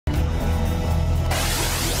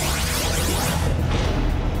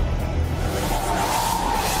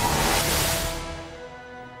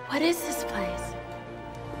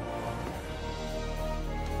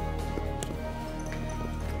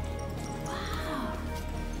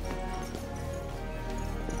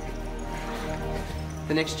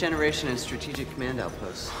The next generation of strategic command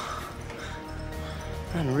outposts.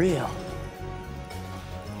 Unreal.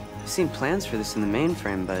 I've seen plans for this in the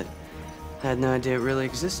mainframe, but I had no idea it really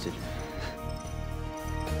existed.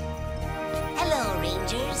 Hello,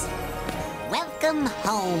 Rangers. Welcome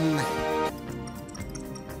home.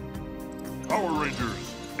 Power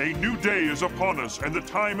Rangers, a new day is upon us, and the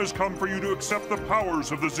time has come for you to accept the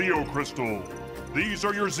powers of the Zeo Crystal. These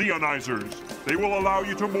are your Zeonizers. They will allow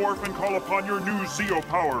you to morph and call upon your new Zeo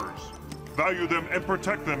powers. Value them and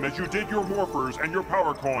protect them as you did your morphers and your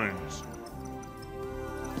power coins.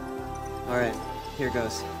 All right, here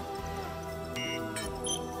goes.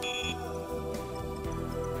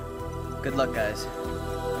 Good luck, guys.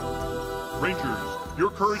 Rangers,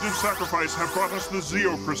 your courage and sacrifice have brought us the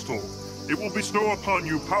Zeo Crystal. It will bestow upon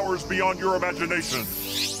you powers beyond your imagination.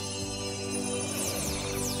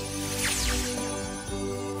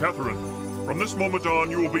 Catherine, from this moment on,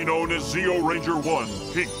 you will be known as Zeo Ranger 1,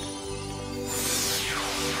 Pink.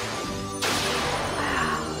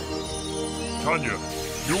 Tanya,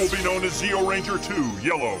 you will be known as Zeo Ranger 2,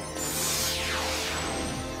 Yellow.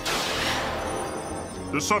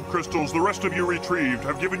 The subcrystals the rest of you retrieved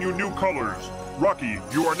have given you new colors. Rocky,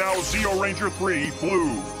 you are now Zeo Ranger 3,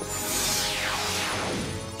 Blue.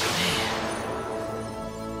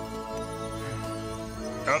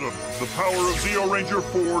 Adam, the power of Zeo Ranger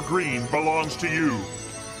 4, Green, belongs to you.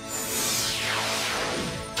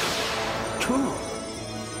 Cool.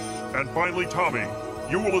 And finally, Tommy,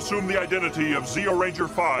 you will assume the identity of Zeo Ranger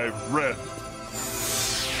 5, Red.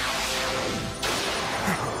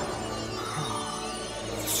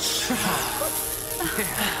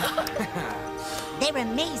 They're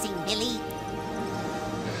amazing, Billy.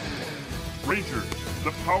 Rangers,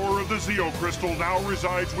 the power of the Zeo Crystal now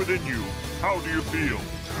resides within you. How do you feel?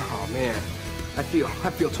 Oh man, I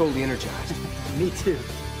feel totally energized. Me too.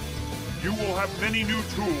 You will have many new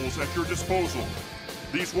tools at your disposal.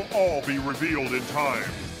 These will all be revealed in time.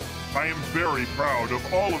 I am very proud of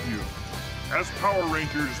all of you. As Power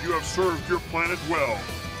Rangers, you have served your planet well.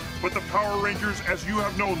 But the Power Rangers as you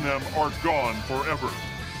have known them are gone forever.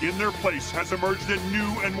 In their place has emerged a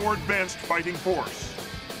new and more advanced fighting force.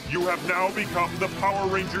 You have now become the Power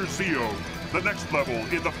Rangers Zeo, the next level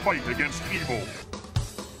in the fight against evil.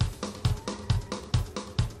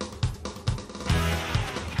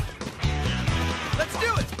 Let's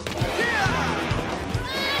do it!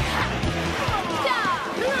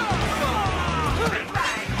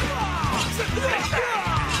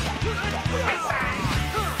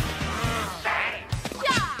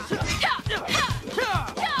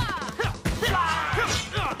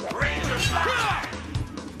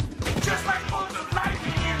 Just like bolts of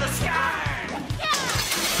lightning in the sky!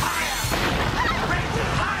 Higher!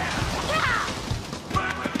 Rangers higher!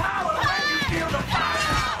 Burn with power when you feel the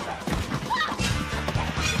fire!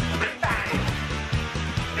 Big bang!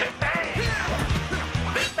 Big bang!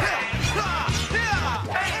 Big bang!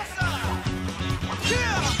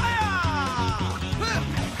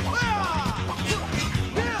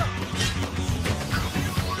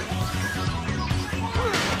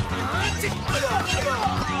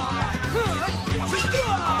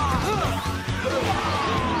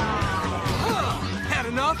 Had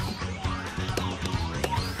enough?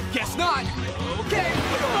 Guess not. Okay.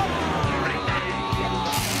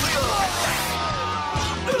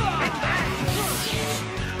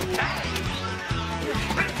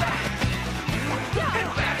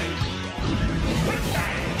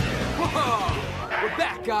 Whoa, we're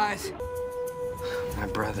back, guys. My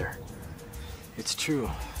brother. It's true.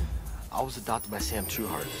 I was adopted by Sam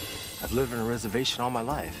Trueheart. I've lived on a reservation all my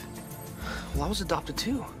life. Well, I was adopted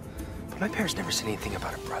too. But my parents never said anything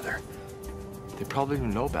about a brother. They probably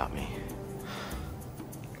don't know about me.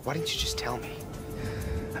 Why didn't you just tell me?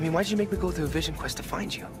 I mean, why did you make me go through a vision quest to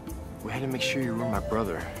find you? We had to make sure you were my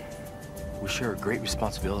brother. We share a great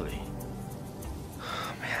responsibility.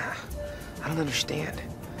 Oh, man, I don't understand.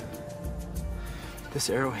 This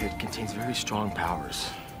arrowhead contains very strong powers.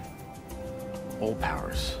 Old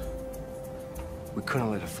powers. We couldn't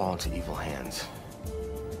let it fall into evil hands.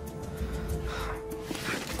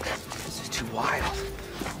 This is too wild.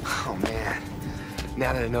 Oh, man.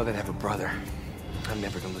 Now that I know that I have a brother, I'm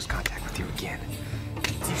never gonna lose contact with you again.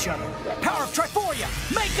 Each other. Power of Triforia!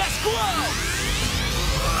 Make us glow!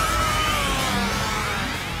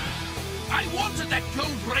 I wanted that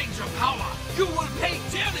Gold Ranger power! You will pay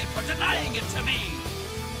dearly for denying it to me!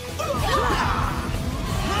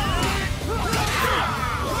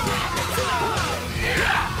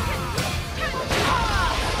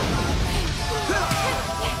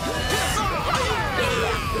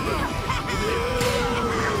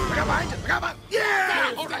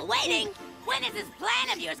 Still waiting. When is this plan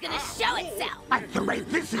of yours gonna show itself? At the rate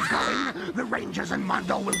this is going, the Rangers and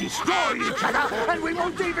Mondo will destroy each other, and we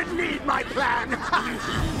won't even need my plan!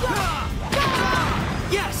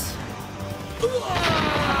 Yes!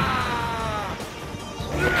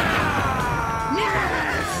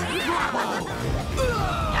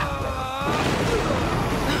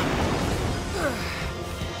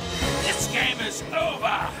 This game is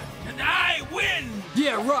over, and I win!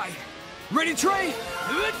 Yeah, right. Ready, Trey?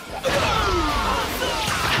 Way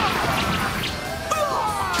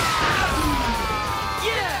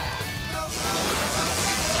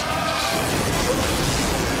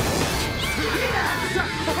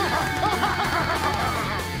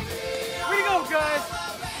to go, guys!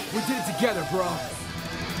 We did it together, bro.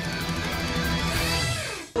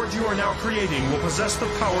 What you are now creating will possess the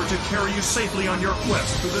power to carry you safely on your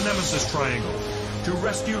quest through the Nemesis Triangle, to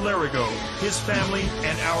rescue Larigo, his family,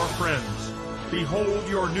 and our friends. Behold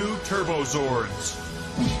your new Turbo Zords.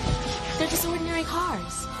 They're just ordinary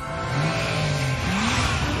cars.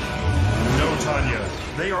 No, Tanya.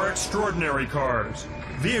 They are extraordinary cars.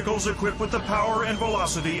 Vehicles equipped with the power and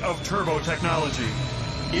velocity of turbo technology.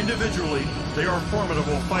 Individually, they are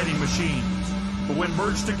formidable fighting machines. But when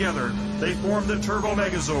merged together, they form the Turbo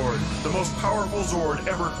Megazord, the most powerful Zord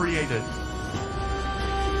ever created.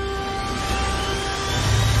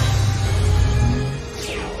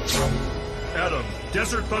 Adam,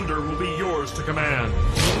 Desert Thunder will be yours to command.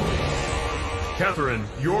 Catherine,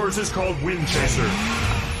 yours is called Wind Chaser.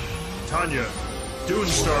 Tanya, Dune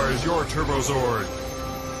Star is your Turbo Zord.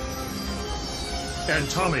 And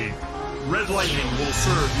Tommy, Red Lightning will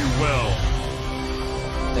serve you well.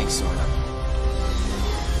 Thanks, Sora.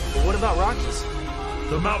 But what about Rockies?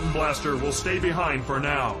 The Mountain Blaster will stay behind for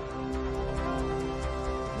now.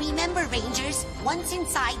 Remember, Rangers, once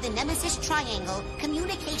inside the Nemesis Triangle,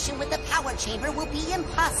 communication with the power chamber will be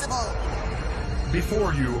impossible.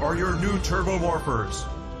 Before you are your new Turbo Morphers.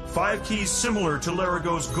 5 keys similar to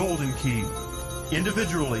Larigo's Golden Key.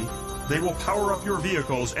 Individually, they will power up your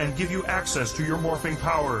vehicles and give you access to your morphing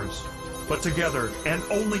powers. But together, and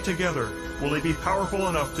only together, will they be powerful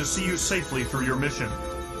enough to see you safely through your mission.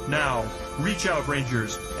 Now, reach out,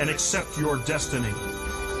 Rangers, and accept your destiny.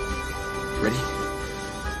 Ready?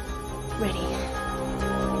 Ready.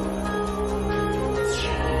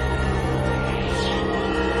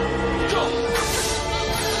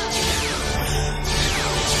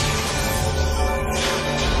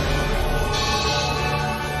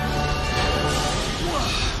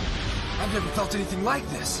 I've never felt anything like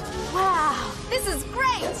this. Wow, this is great!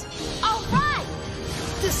 All right!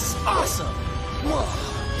 This is awesome. Whoa,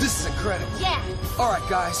 this is incredible. Yeah, All right,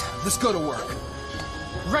 guys, let's go to work.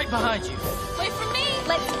 Right behind you. wait for me!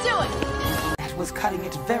 Let's do it! That was cutting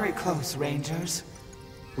it very close, Rangers.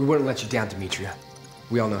 We wouldn't let you down, Demetria.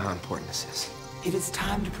 We all know how important this is. It is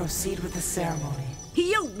time to proceed with the ceremony.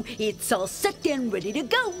 Yo, it's all set and ready to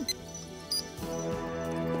go.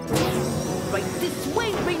 Right this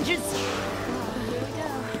way, Rangers.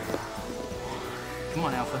 Come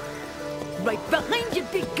on, Alpha. Right behind you,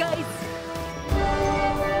 big guys.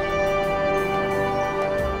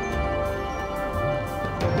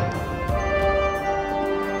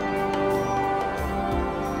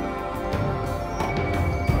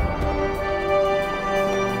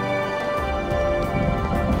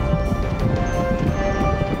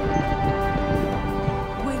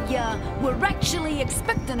 We're actually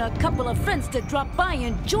expecting a couple of friends to drop by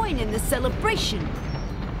and join in the celebration.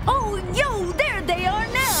 Oh, yo, there they are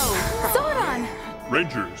now! Zordon!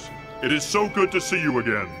 Rangers, it is so good to see you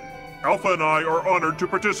again. Alpha and I are honored to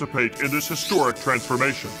participate in this historic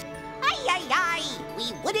transformation. Aye, aye, aye!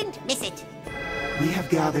 We wouldn't miss it. We have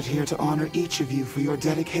gathered here to honor each of you for your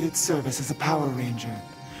dedicated service as a Power Ranger.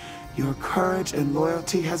 Your courage and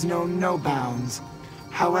loyalty has known no bounds.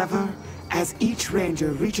 However, as each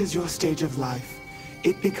Ranger reaches your stage of life,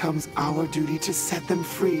 it becomes our duty to set them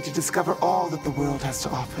free to discover all that the world has to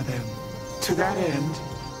offer them. To that end,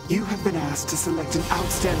 you have been asked to select an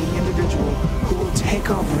outstanding individual who will take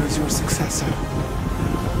over as your successor.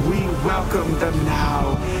 We welcome them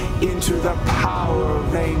now into the Power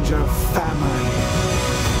Ranger family.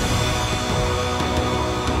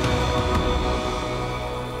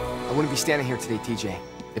 I wouldn't be standing here today, TJ,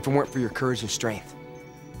 if it weren't for your courage and strength.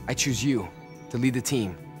 I choose you to lead the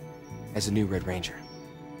team as a new Red Ranger.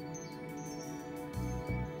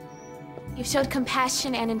 You've showed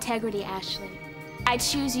compassion and integrity, Ashley. I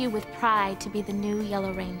choose you with pride to be the new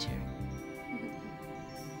Yellow Ranger.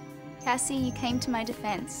 Cassie, you came to my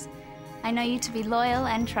defense. I know you to be loyal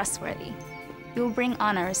and trustworthy. You will bring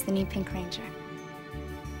honor as the new Pink Ranger.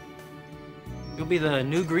 You'll be the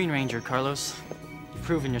new Green Ranger, Carlos. You You've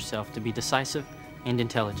proven yourself to be decisive and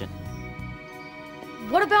intelligent.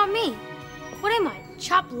 What about me? What am I,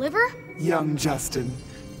 chopped liver? Young Justin,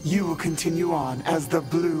 you will continue on as the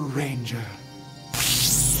Blue Ranger.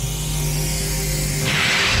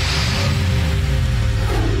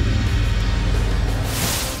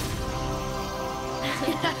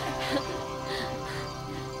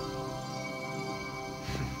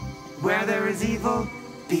 Where there is evil,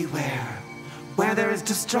 beware. Where there is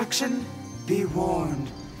destruction, be warned.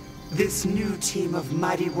 This new team of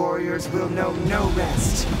mighty warriors will know no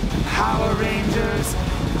rest. Power Rangers,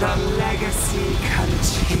 the legacy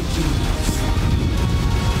continues.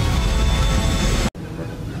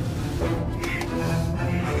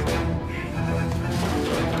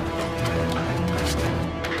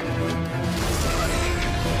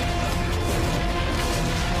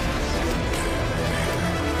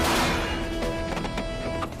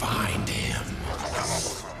 Find him.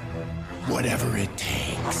 Whatever it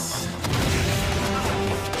takes.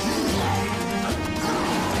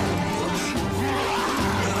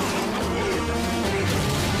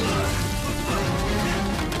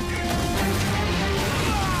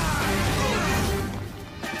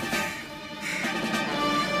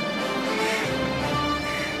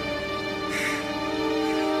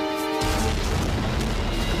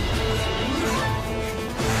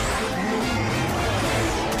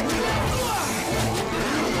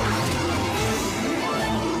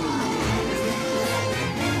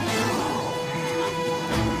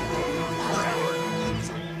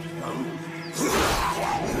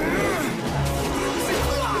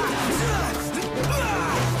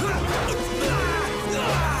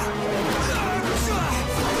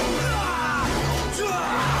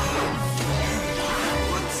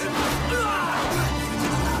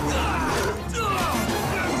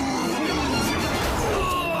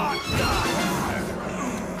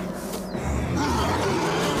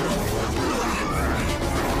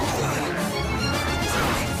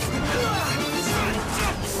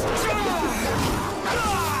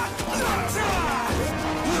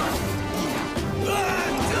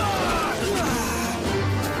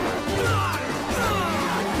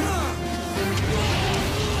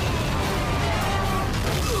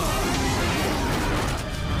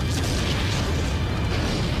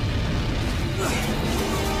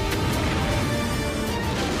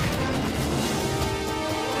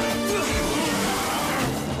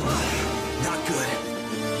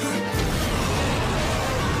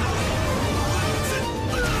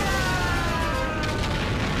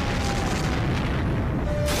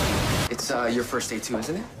 Your first day too,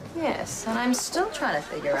 isn't it? Yes, and I'm still trying to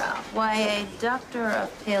figure out why a doctor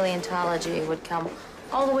of paleontology would come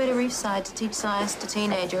all the way to Reefside to teach science to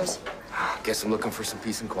teenagers. Guess I'm looking for some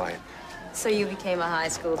peace and quiet. So you became a high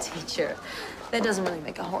school teacher. That doesn't really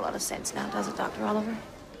make a whole lot of sense now, does it, Dr. Oliver?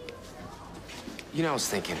 You know, I was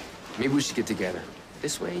thinking, maybe we should get together.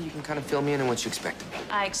 This way, you can kind of fill me in on what you expect of me.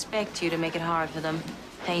 I expect you to make it hard for them.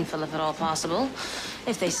 Painful, if at all possible.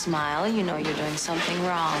 If they smile, you know you're doing something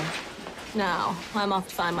wrong. Now, I'm off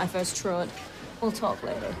to find my first truant. We'll talk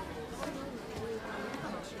later.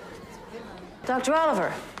 Dr.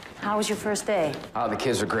 Oliver, how was your first day? Oh, the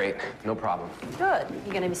kids are great. No problem. Good.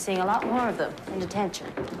 You're going to be seeing a lot more of them in detention.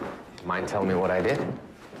 Mind telling me what I did?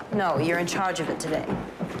 No, you're in charge of it today.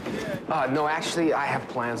 No, actually, I have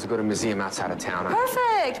plans to go to a museum outside of town.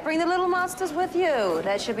 Perfect. Bring the little monsters with you.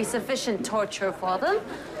 That should be sufficient torture for them.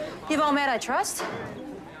 You've all met, I trust?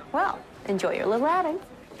 Well, enjoy your little outing.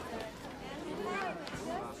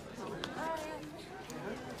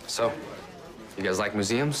 So, you guys like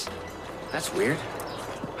museums? That's weird.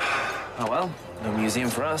 Oh, well, no museum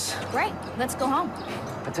for us. Great, let's go home.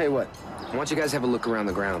 I'll tell you what, I want you guys to have a look around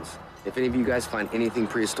the grounds. If any of you guys find anything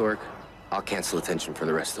prehistoric, I'll cancel attention for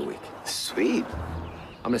the rest of the week. Sweet.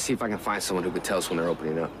 I'm gonna see if I can find someone who can tell us when they're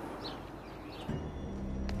opening up.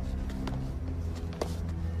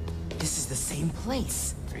 This is the same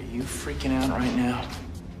place. Are you freaking out right now?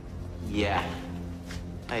 Yeah.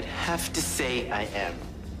 I'd have to say I am.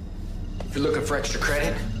 If you're looking for extra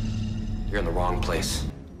credit, you're in the wrong place.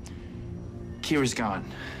 Kira's gone.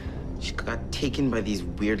 She got taken by these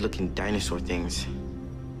weird-looking dinosaur things.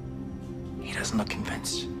 He doesn't look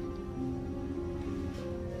convinced.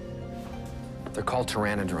 They're called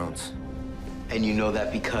Pteranodrones. And you know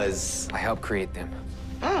that because... I helped create them.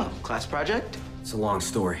 Oh, class project? It's a long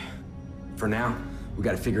story. For now, we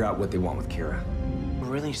gotta figure out what they want with Kira. We're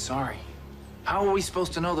really sorry. How are we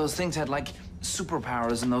supposed to know those things had, like,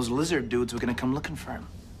 superpowers and those lizard dudes were gonna come looking for him?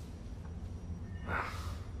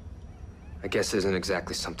 I guess it isn't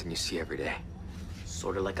exactly something you see every day.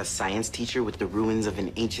 Sort of like a science teacher with the ruins of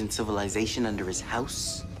an ancient civilization under his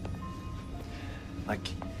house. Like,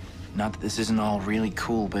 not that this isn't all really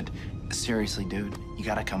cool, but seriously, dude, you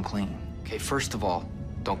gotta come clean. Okay, first of all,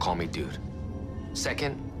 don't call me dude.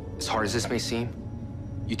 Second, as hard as this may seem,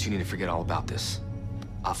 you two need to forget all about this.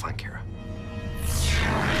 I'll find Kara.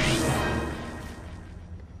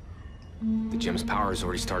 The gym's power has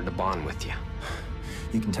already started to bond with you.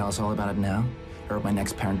 You can tell us all about it now, or at my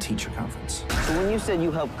next parent-teacher conference. So when you said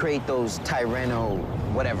you helped create those Tyranno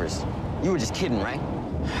whatevers, you were just kidding, right?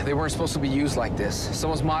 They weren't supposed to be used like this.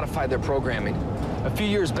 Someone's modified their programming. A few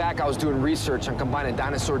years back, I was doing research on combining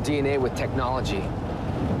dinosaur DNA with technology.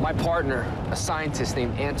 My partner, a scientist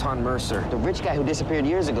named Anton Mercer. The rich guy who disappeared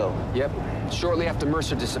years ago. Yep. Shortly after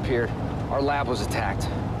Mercer disappeared, our lab was attacked.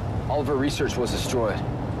 All of our research was destroyed.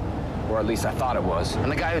 Or at least I thought it was.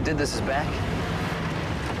 And the guy who did this is back?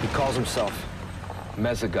 He calls himself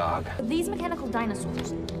Mesogog. These mechanical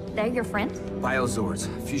dinosaurs, they're your friends? Biozords,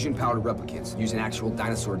 fusion-powered replicants, using actual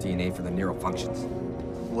dinosaur DNA for their neural functions.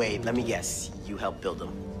 Wait, let me guess. You helped build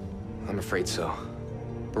them? I'm afraid so.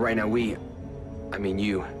 But right now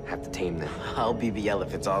you have to tame them. I'll BBL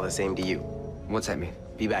if it's all the same to you. What's that mean?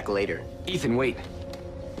 Be back later. Ethan, wait.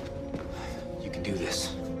 You can do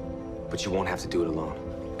this, but you won't have to do it alone.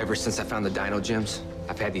 Ever since I found the dino gems,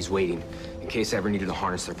 I've had these waiting in case I ever needed to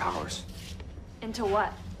harness their powers. Into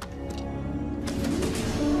what?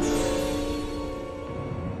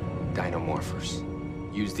 Dino Morphers.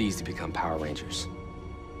 Use these to become Power Rangers.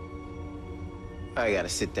 I gotta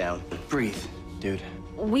sit down. Breathe, dude.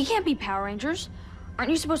 We can't be Power Rangers. Aren't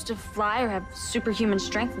you supposed to fly or have superhuman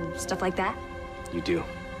strength and stuff like that? You do.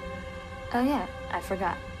 Oh yeah, I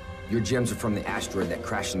forgot. Your gems are from the asteroid that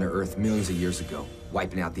crashed into Earth millions of years ago,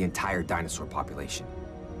 wiping out the entire dinosaur population.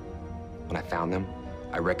 When I found them,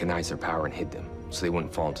 I recognized their power and hid them, so they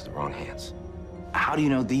wouldn't fall into the wrong hands. How do you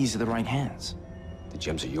know these are the right hands? The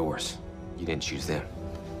gems are yours. You didn't choose them.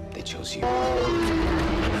 They chose you.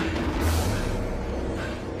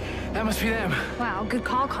 That must be them. Wow, good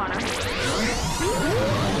call, Connor.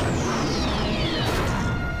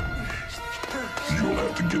 You'll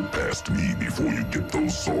have to get past me before you get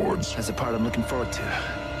those swords. That's the part I'm looking forward to.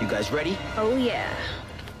 You guys ready? Oh, yeah.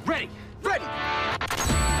 Ready! Ready!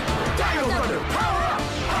 Dino Thunder, power up!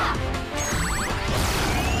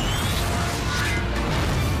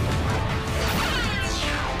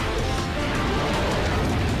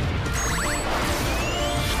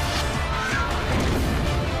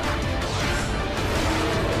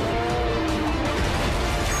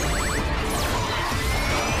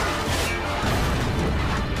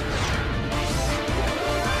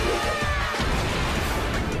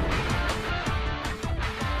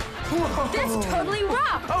 That's totally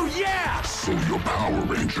rock! Oh, yeah! So you're Power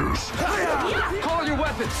Rangers. Call your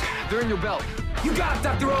weapons. They're in your belt. You got it,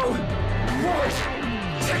 Dr. O! What?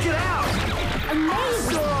 Check it out!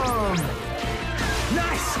 Amazing!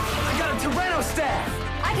 Nice! I got a Tyranno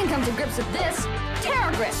staff! I can come to grips with this.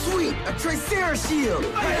 Terror grip! Sweet! A Tricera shield!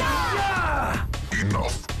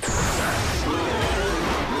 Enough.